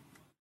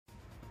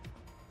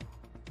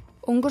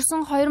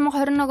 Өнгөрсөн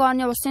 2021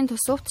 оны улсын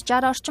төсөвт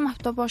 60 орчим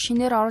автобус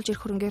шинээр оруулж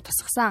ирэх хөрөнгийг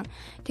тусгасан.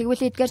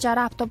 Тэгвэл эдгээр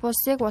 60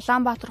 автобусыг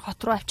Улаанбаатар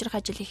хот руу авчрах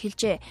ажил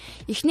эхэлжээ.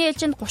 Эхний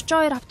ээлжинд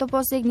 32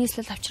 автобусыг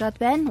нийслэл авчраад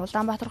байна.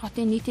 Улаанбаатар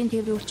хотын нийтийн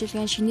тээврийн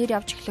үйлчилгээнд шинээр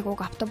явж эхлэх уг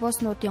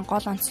автобуснуудын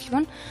гол онцлог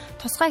нь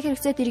тусгай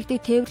хэрэгцээт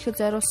иргэдийг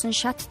тээвэрлэхэд зориулсан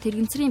шат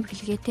тэрэгцрийн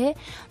бэхлэгээтэй,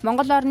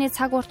 Монгол орны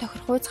цаг ур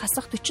тохирох үйц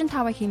хасах 45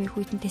 хэмээх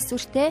үеийн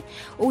тэсвэртэй,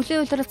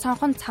 өвлийн улирал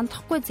цонхонд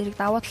цамдахгүй зэрэг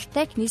давуу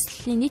талтай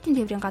нийслэлийн нийтийн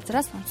тээврийн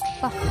газраас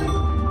онцлолоо.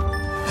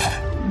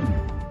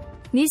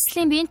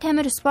 Нийслэлийн биеийн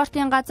тамир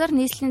спортын газар,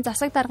 нийслэлийн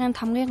засаг даргын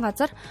тамгын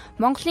газар,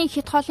 Монголын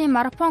хит хоолын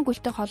марафон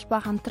гүйлтийн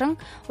холбоо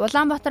хамтран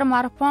Улаанбаатар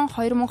марафон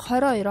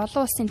 2022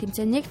 олон улсын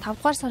тэмцээнийг 5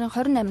 дугаар сарын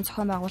 28-нд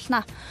зохион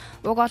байгуулна.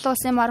 Уг олон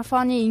улсын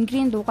марафоны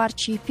ингрийн дугаар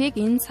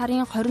чипийг энэ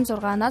сарын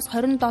 26-наас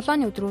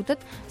 27-ны өдрүүдэд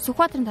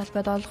Сүхбаатарын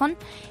талбайд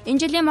олгоно. Энэ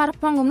жилийн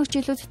марафон өмнөх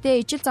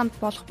жилүүдтэй ижил замд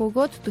болох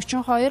бөгөөд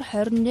 42,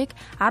 21,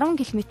 10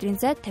 км-ийн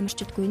зайд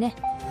тамирчид гүйнэ.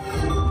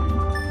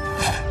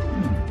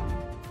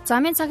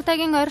 Замын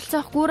цагдаагийн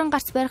ойролцоох гүүрэн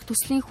гарц барих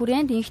төслийн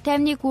хүрээнд инх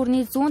тайвны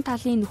гүүрний зүүн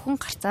талын нүхэн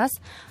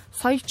гарцаас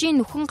соёлжийн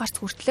нүхэн гарц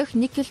хүртэлх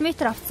 1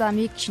 км авто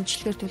замыг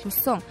шинжилгээр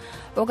төлөвлөсөн.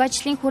 Уг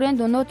ажлын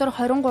хүрээнд өнөөдөр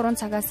 23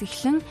 цагаас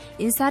эхлэн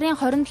энэ сарын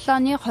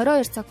 27-ны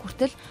 22 цаг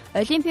хүртэл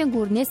Олимпийн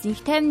гүүрнээс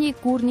инх тайвны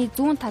гүүрний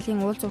зүүн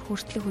талын уулзуур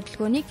хүртэлх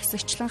хөдөлгөөнийг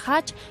хэсэгчлэн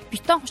хааж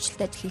бетон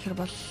хүчилтэй ажил хийхэр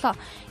боллоо.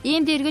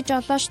 Иймд эргэж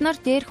олооч нар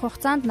дээрх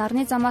хугацаанд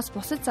нарны замаас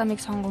бусад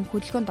замыг сонгон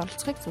хөдөлгөөнд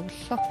оролцохыг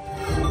зөвлөлөө.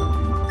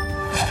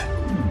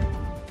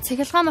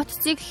 Цахилгаан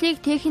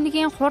мотоциклийг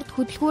техникийн хурд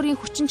хөдөлгүүрийн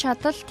хүчин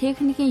чадал,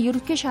 техникийн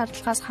ерөнхий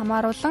шаардлагаас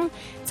хамааруулан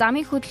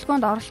замын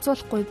хөдөлгөөнд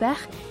оролцуулахгүй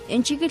байх,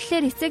 энэ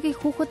чиглэлээр эцэг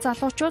их хүүхэд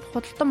залуучууд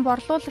худалдан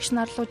борлуулагч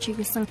нар руу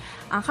чиглэсэн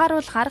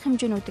анхааруул гарах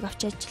хэмжээнүүдийг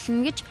авч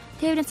ажиллана гэж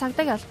тээврийн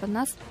цагдаагийн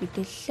албанаас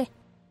мэдээллээ.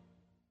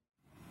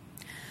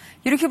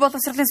 Ерөнхий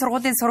боловсролын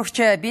сургуулийн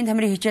сурагч биеийн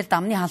тамирын хичээлд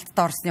амны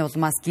хаалттай орсны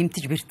улмаас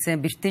гэмтэж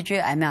бэртэж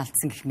амиа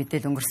алдсан гэх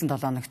мэдээл өнгөрсөн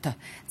 7 хоногт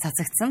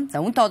цацагдсан.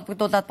 За үүнтэй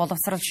холбогдуулаад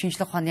боловсрол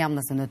шинжилгээ ухааны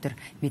яамнаас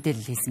өнөөдөр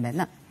мэдээлэл хийсэн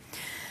байна.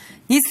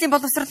 Нийслэлийн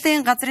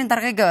боловсролын газрын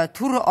даргаыг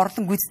төр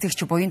орлон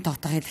гүйцэтгэгч буян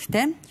тогтоох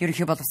хэлэхтэй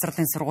ерөнхий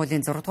боловсролын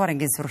сургуулийн 6 дугаар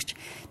ангийн сурагч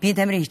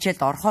биеийн тамирын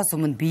хичээлд орохоос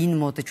өмнө биеийг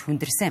муудаж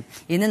хүндэрсэн.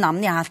 Энэ нь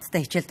амны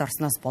хаалттай хичээлд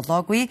орсноос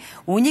болоогүй,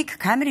 үүнийг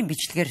камерын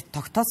бичлэгээр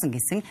тогтоосон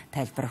гэсэн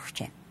тайлбар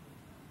өгчээ.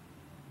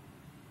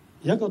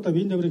 Яг одоо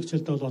биеийн тамирын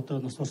хичээлдээ бол одоо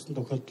нас орсон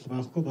тохиолдол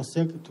байхгүй. Бас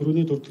яг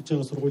төрөний дурдж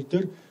байгаа сургууль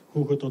дээр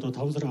хүүхэд одоо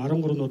 5 сарын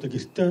 13-нд одоо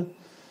гэртээ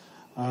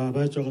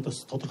байж байгаа бас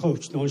тодорхой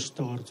өвчтний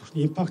онцлогтойгоор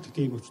зөвхөн импакт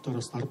гэдэг өвчтөөр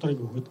бас 10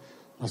 дараагийн хүүхэд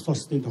нас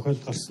орсны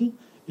тохиолдол гарсан.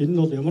 Энэ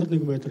нь бол ямар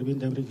нэгэн байдлаар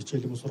биеийн тамирын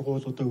хичээл юм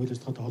сургуулиудаа үйл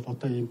ажиллагаатай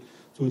холбоотой юм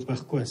зүйл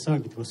байхгүй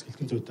байсан гэдэг бас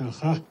хэлхэн зүйтэй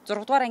хаа.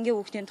 6 дугаар ангийн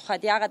хүүхдийн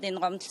тухайд яагаад энэ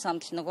гомдол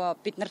самдал нөгөө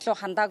бид нар руу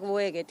хандаагүй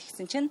вэ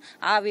гэдгсэн чинь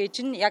аав ээж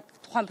нь яг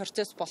тухайн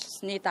процесс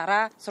болсны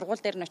дараа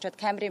сургууль дээр нь очиод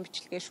камерын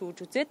бичлэгээ шүүж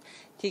үзээд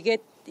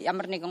тэгээд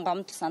ямар нэгэн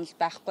гомдол санал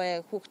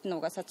байхгүй хүүхэд нь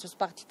угаасаа цус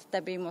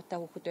багталттай бие муутай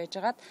хүүхэд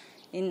байжгаад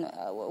энэ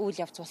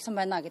үйл явц болсон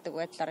байна гэдэг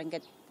байдлаар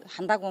ингээд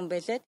хандаагүй юм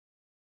байлээ.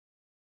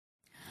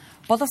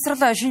 Боловсрол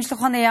шинжилгээ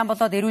ухааны яам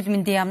болоод эрүүл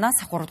мэндийн яамнаас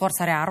 3 дугаар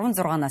сарын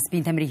 16-наас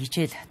биеийн тамирын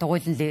хичээл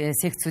дугуйлан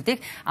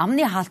секцүүдийг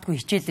амны хаалтгүй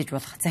хичээлдэж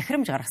болох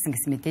захирамж гаргасан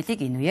гэсэн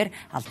мэдээллийг энэ үеэр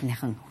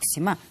албаныхан өгсөн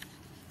юм а.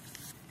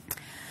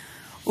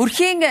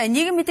 Өрхийн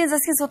нийгэм эдийн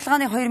засгийн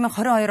судалгааны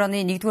 2022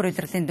 оны 1-р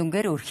улирлын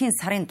дүнгээр өрхийн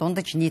сарын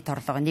дундаж нийт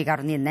орлого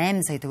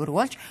 1.8 сая төгрөг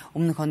болж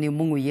өмнөх оны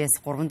мөн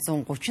үеэс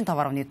 335.7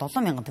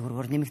 мянган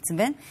төгрөгөөр нэмэгдсэн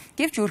байна.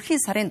 Гэвч өрхийн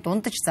сарын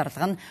дундаж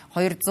зарлага нь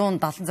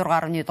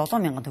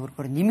 276.7 мянган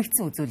төгрөгөөр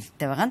нэмэгдсэн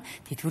үзүүлэлттэй байгаа нь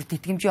тэтгэвэр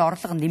тэтгэмжийн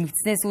орлого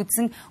нэмэгдснээс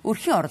үүдсэн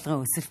өрхийн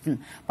орлогын өсөлт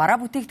нь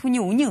бараа бүтээгдэхүүний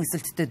үнийн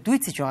өсөлтөд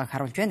дүйцэж байгааг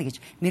харуулж байна гэж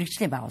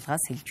мэргэжлийн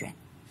байгууллагаас хэлж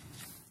байна.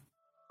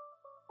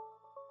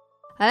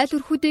 Айл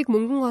өрхүүдийг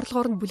мөнгөн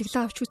орлогоор нь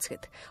бүлэглэн авч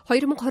үзэхэд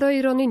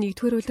 2022 оны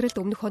 1-р улиралд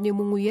өмнөх оны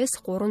мөн үеэс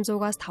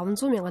 300-аас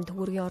 500 мянган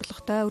төгрөгийн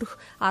орлоготой өрх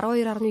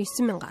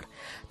 12.9 мянгаар,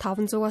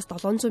 500-аас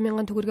 700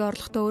 мянган төгрөгийн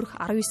орлоготой өрх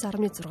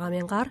 19.6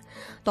 мянгаар,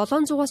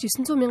 700-аас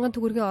 900 мянган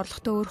төгрөгийн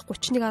орлоготой өрх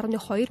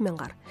 31.2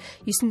 мянгаар,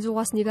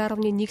 900-аас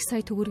 1.1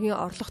 сая төгрөгийн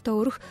орлоготой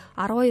өрх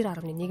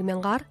 12.1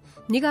 мянгаар,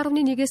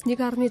 1.1-ээс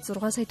 1.6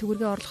 сая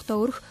төгрөгийн орлоготой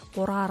өрх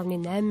 3.8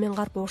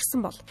 мянгаар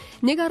буурсан бол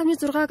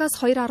 1.6-аас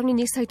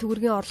 2.1 сая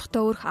төгрөгийн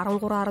орлоготой өрх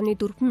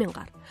 13.4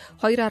 мянгаар,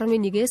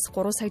 2.1-ээс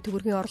 3 сая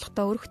төгрөгийн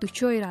орлоготой өрх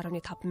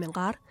 42.5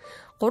 мянгаар,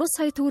 3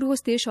 сая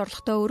төгрөгөөс дээш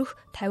орлоготой өрх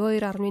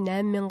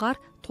 52.8 мянгаар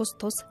тус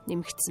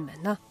нэмэгдсэн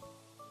байна.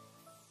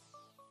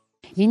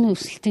 Энэ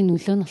өсөлтийн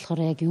нөлөө нь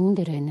болохоор яг юун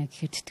дээр байна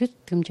гэхээр тэтгэр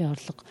тэтгэмжийн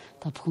орлого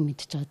та бүхэн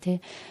мэдж байгаа тий.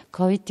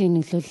 Ковидын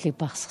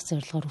нөлөөллийг багасгах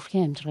зорилгоор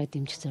өрхийн амжиргааг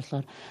дэмжих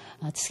зорилгоор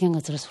засгийн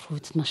газраас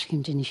өрхүүдэд маш их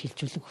хэмжээний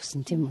шилжүүлэг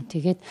өгсөн тийм үү.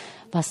 Тэгээд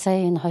бас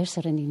сая энэ 2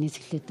 сарын 1-ээс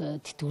эхлээд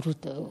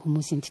тэтгэврүүд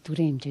хүмүүсийн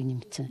тэтгэврийн хэмжээг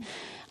нэмэгдсэн.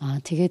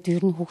 Тэгээд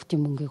ер нь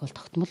хүүхдийн мөнгийг бол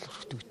тогтмол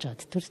өрхөд өгч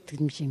байгаа. Тэтгэр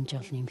тэтгэмжийн хэмжээ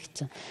бол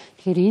нэмэгдсэн.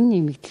 Тэгэхээр энэ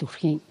нэмэгдэл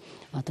өрхийн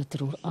одоо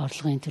тэр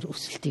орлогын тэр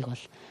өсөлтийг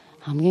бол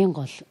хамгийн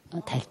гол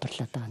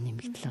тайлбарлаад байгаа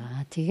нэмэгдэл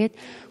байгаа. Тэгээд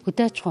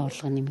хөдөө аж ахуйн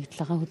орлогын нэмэгдэл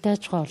байгаа. Хөдөө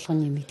аж ахуйн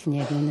орлогын нэмэгдэл нь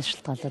яг юунаас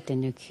шалтгаалаад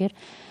байна вэ гэхээр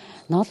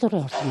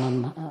ноолуурын орлого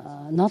маань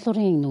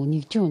ноолуурын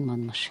нэгжийн үн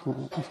маань маш их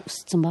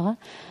өссөн байгаа.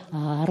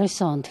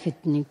 19 онд хэд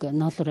нэг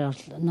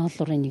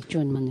ноолуурын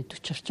нэгжийн үн маань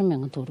 40 орчим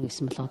мянган төгрөг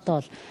гэсэн бол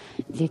одоо бол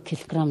 1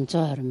 кг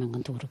 120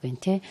 мянган төгрөг байна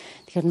тий.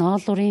 Тэгэхээр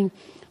ноолуурын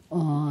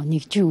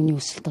нэгжийн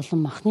үнийн өсөлт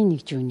болон махны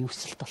нэгжийн үнийн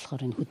өсөлт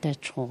болохоор энэ хөдөө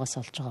аж ахуйгаас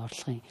олж байгаа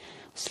орлогын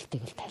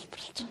өсөлтийг л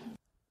тайлбарлаж байгаа.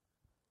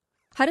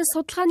 Харин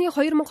судалгааны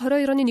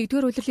 2022 оны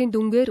 1-р улирлын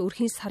дүнгээр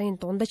өрхийн сарын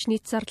дундаж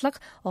нийт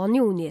зарлага оны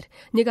үнээр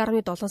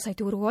 1.7 сая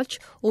төгрөг болж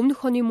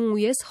өмнөх оны мөн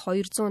үеэс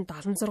 276.7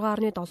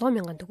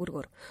 мянган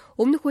төгрөгөөр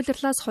өмнөх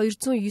улирлаас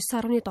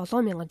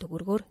 209.7 мянган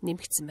төгрөгөөр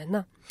нэмэгдсэн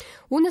байна.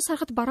 Үүнээс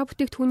харахад бараа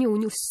бүтээгдэхүүний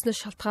үнийн өссөнөөс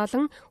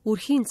шалтгаалan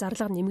өрхийн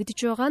зарлага нэмэгдэж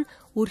байгаа нь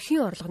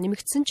өрхийн орлого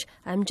нэмэгдсэн ч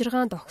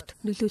амжиргаанд огт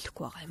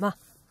нөлөөлөхгүй байгаа юм а.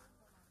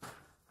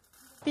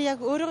 Би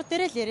яг өөрөө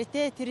дээрээ л яриа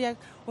те тэр яг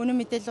өнөө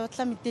мэдээлэл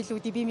удлаа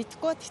мэдээллүүдийг би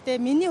мэдэхгүй.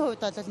 Гэхдээ миний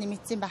хувьд бол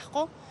нэмэгдсэн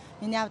байхгүй.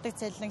 Миний авдаг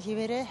цалин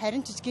хിവэрэ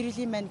харин ч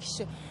гэрүүлийн маань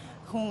гişү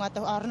хүн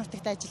одоо орон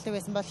нутагт ажилладаг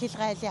байсан бол хил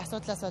гайлын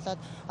асуудлаас болоод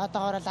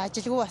одоогоор л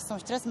ажилгүй болсон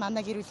учраас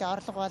манай гэрүүлийн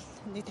орлого бол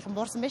нэг их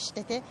буурсан байна шүү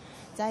дээ те.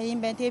 За ийм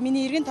байна. Тэгээ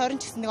миний эргэн тойрон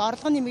ч гэсэн нэг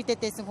орлого нэмэгдээд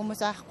байсан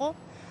хүмүүс байхгүй.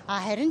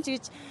 Харин ч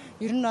гэж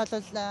ер нь бол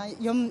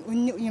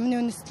юмны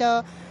үнэслөө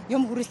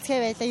юм хүрэлцгээ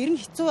байлаа. Ер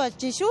нь хэцүү болж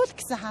шүү л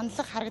гэсэн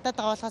хандлага харагдаад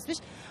байгаа болохоос биш.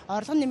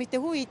 Орлого нэмэгдээ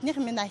хүү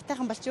эднийх минь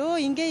аятайхан болч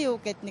ингээ юу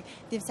гэд нэг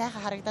тийм сайхан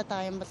харагдаад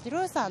байгаа юм бол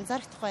ерөөсөө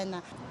анзаарахгүй байна.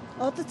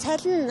 Одоо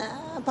цалин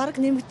баг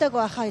нэмэгдэг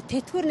байхаа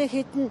тэтгэвэр нэг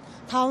хэдэн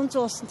 500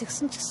 уусан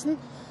тэгсэн ч гэсэн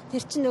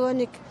тэр чинь нөгөө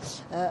нэг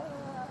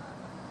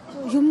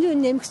юмны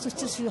нэмэгс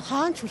учраас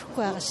хаан ч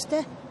хүрэхгүй байгаа шүү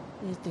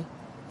дээ.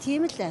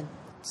 Тийм л байна.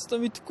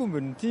 Өстө мэдэхгүй юм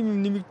байна. Тийм юм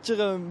нэмэгдэж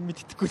байгаа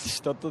мэддэхгүй л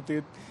шүү дээ. Одоо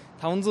тэгээд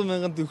 500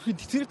 мянган өрхийн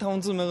тэтгэр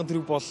 500 мянган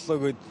төгрөг боллоо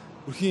гэд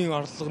өрхийн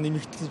орлого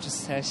нэмэгдэлж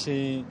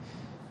сайшаа.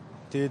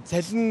 Тэгээд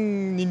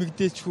цалин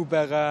нэмэгдээчгүй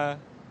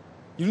байгаа.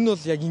 Ер нь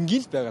бол яг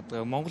ингээл л байгаад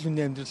байгаа. Монгол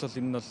хүний амьдрал бол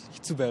энэ бол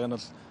хэцүү байгаа нь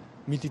бол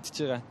мэдэгдэж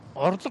байгаа.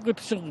 Орлого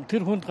гэдэг чинь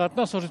тэр хүнд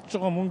гаднаас орж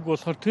байгаа мөнгө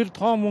болохоор тэр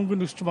тоо мөнгө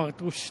нь өсч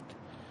магадгүй шүү дээ.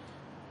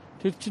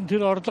 Тэр чинь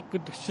тэр орлого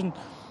гэдэг чинь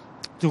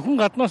зөвхөн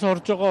гаднаас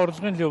орж байгаа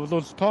орлогын левел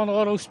бол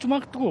тооноор өсч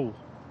магадгүй.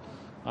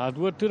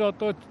 Зүгээр тэр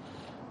одоо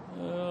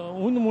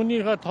үн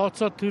мөнийхөө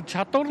тооцоод тэр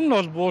чадвар нь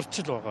бол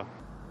буурч л байгаа.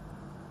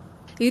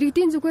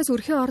 Иргэдийн зүгээс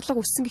өрхийн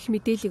орлого өссөн гэх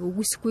мэдээллийг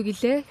үгүйсэхгүй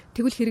гэлээ.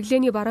 Тэгвэл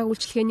хэрэглээний бараа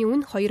үйлчлэгээний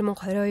үн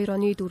 2022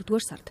 оны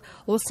 4-р сард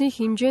улсын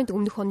хэмжээнд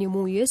өмнөх оны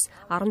мөн үеэс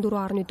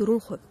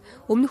 14.4%,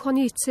 өмнөх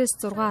оны эцсээс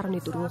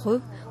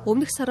 6.4%,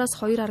 өмнөх сараас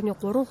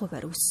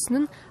 2.3%-аар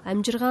өссөн нь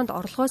амжиргаанд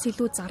орлогоос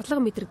илүү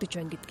зарлага мэдрэгдэж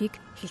байна гэдгийг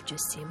хэлж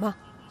байсан юм а.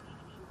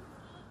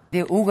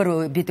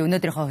 Үүгээр бид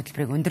өнөөдрийнхөө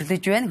хөтөлбөрийг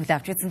өндөрлөж байна. Хүлээн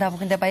авч үзсэн та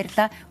бүхэндээ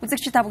баярлалаа.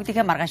 Үзэгч та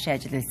бүгдийнхээ маргаашийн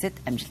ажил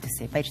үйлсэд амжилт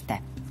хүсье. Баяртай.